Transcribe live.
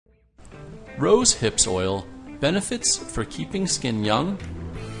Rose hips oil benefits for keeping skin young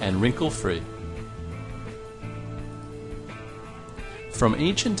and wrinkle-free. From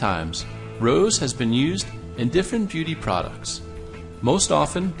ancient times, rose has been used in different beauty products. Most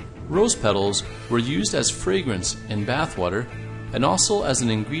often, rose petals were used as fragrance in bathwater and also as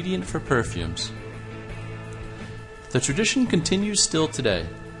an ingredient for perfumes. The tradition continues still today,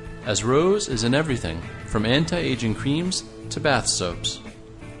 as rose is in everything from anti-aging creams to bath soaps.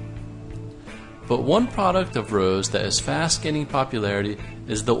 But one product of rose that is fast gaining popularity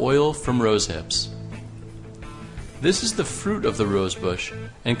is the oil from rose hips. This is the fruit of the rose bush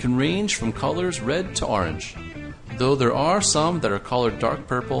and can range from colors red to orange, though there are some that are colored dark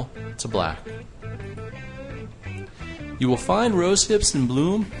purple to black. You will find rose hips in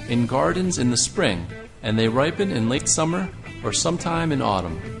bloom in gardens in the spring, and they ripen in late summer or sometime in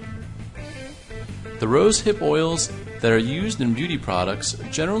autumn. The rose hip oils that are used in beauty products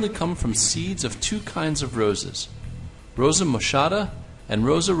generally come from seeds of two kinds of roses, Rosa moschata and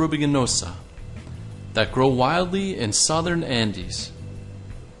Rosa rubiginosa, that grow wildly in southern Andes.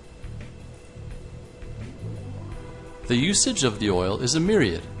 The usage of the oil is a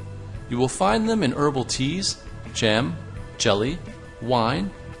myriad. You will find them in herbal teas, jam, jelly, wine,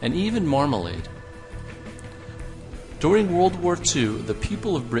 and even marmalade. During World War II, the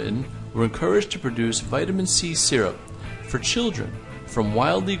people of Britain were encouraged to produce vitamin C syrup for children from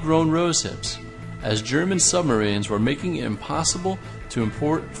wildly grown rose hips, as German submarines were making it impossible to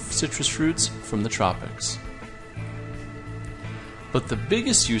import citrus fruits from the tropics. But the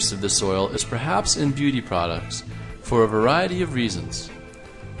biggest use of this oil is perhaps in beauty products for a variety of reasons.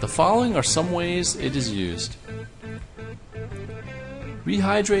 The following are some ways it is used.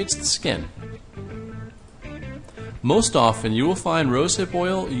 Rehydrates the skin. Most often you will find rosehip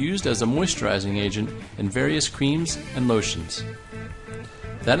oil used as a moisturizing agent in various creams and lotions.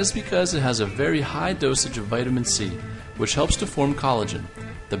 That is because it has a very high dosage of vitamin C, which helps to form collagen,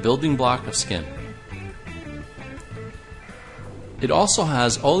 the building block of skin. It also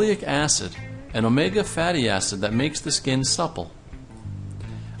has oleic acid, an omega fatty acid that makes the skin supple.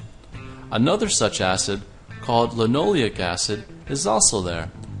 Another such acid, called linoleic acid, is also there,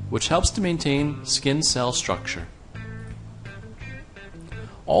 which helps to maintain skin cell structure.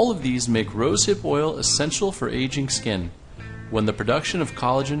 All of these make rosehip oil essential for aging skin, when the production of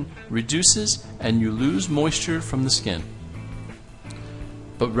collagen reduces and you lose moisture from the skin.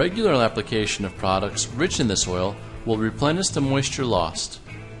 But regular application of products rich in this oil will replenish the moisture lost.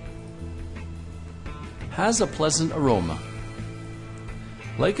 Has a pleasant aroma.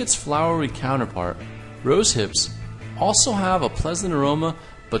 Like its flowery counterpart, rose hips also have a pleasant aroma,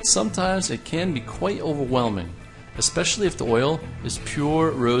 but sometimes it can be quite overwhelming, especially if the oil is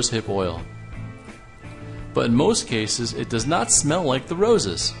pure rosehip oil. But in most cases, it does not smell like the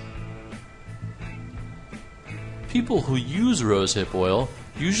roses. People who use rosehip oil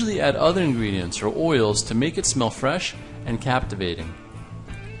usually add other ingredients or oils to make it smell fresh and captivating.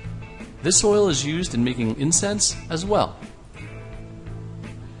 This oil is used in making incense as well.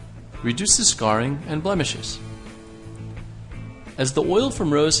 Reduces scarring and blemishes. As the oil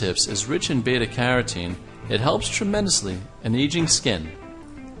from rose hips is rich in beta-carotene, it helps tremendously in aging skin.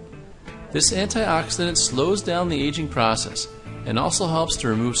 This antioxidant slows down the aging process and also helps to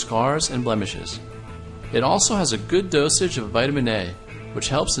remove scars and blemishes. It also has a good dosage of vitamin A, which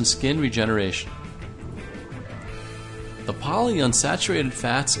helps in skin regeneration. The polyunsaturated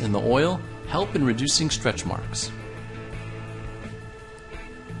fats in the oil help in reducing stretch marks.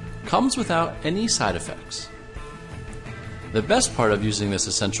 Comes without any side effects. The best part of using this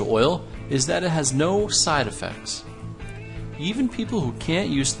essential oil is that it has no side effects. Even people who can't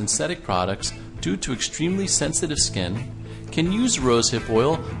use synthetic products due to extremely sensitive skin can use rosehip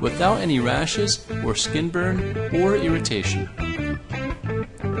oil without any rashes or skin burn or irritation.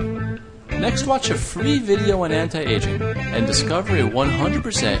 Next, watch a free video on anti-aging and discover a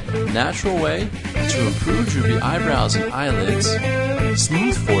 100% natural way to improve droopy eyebrows and eyelids,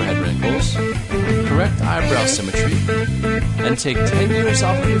 smooth forehead wrinkles, correct eyebrow symmetry, and take 10 years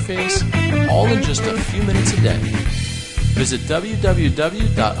off of your face, all in just a few minutes a day. Visit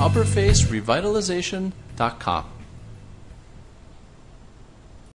www.upperfacerevitalization.com.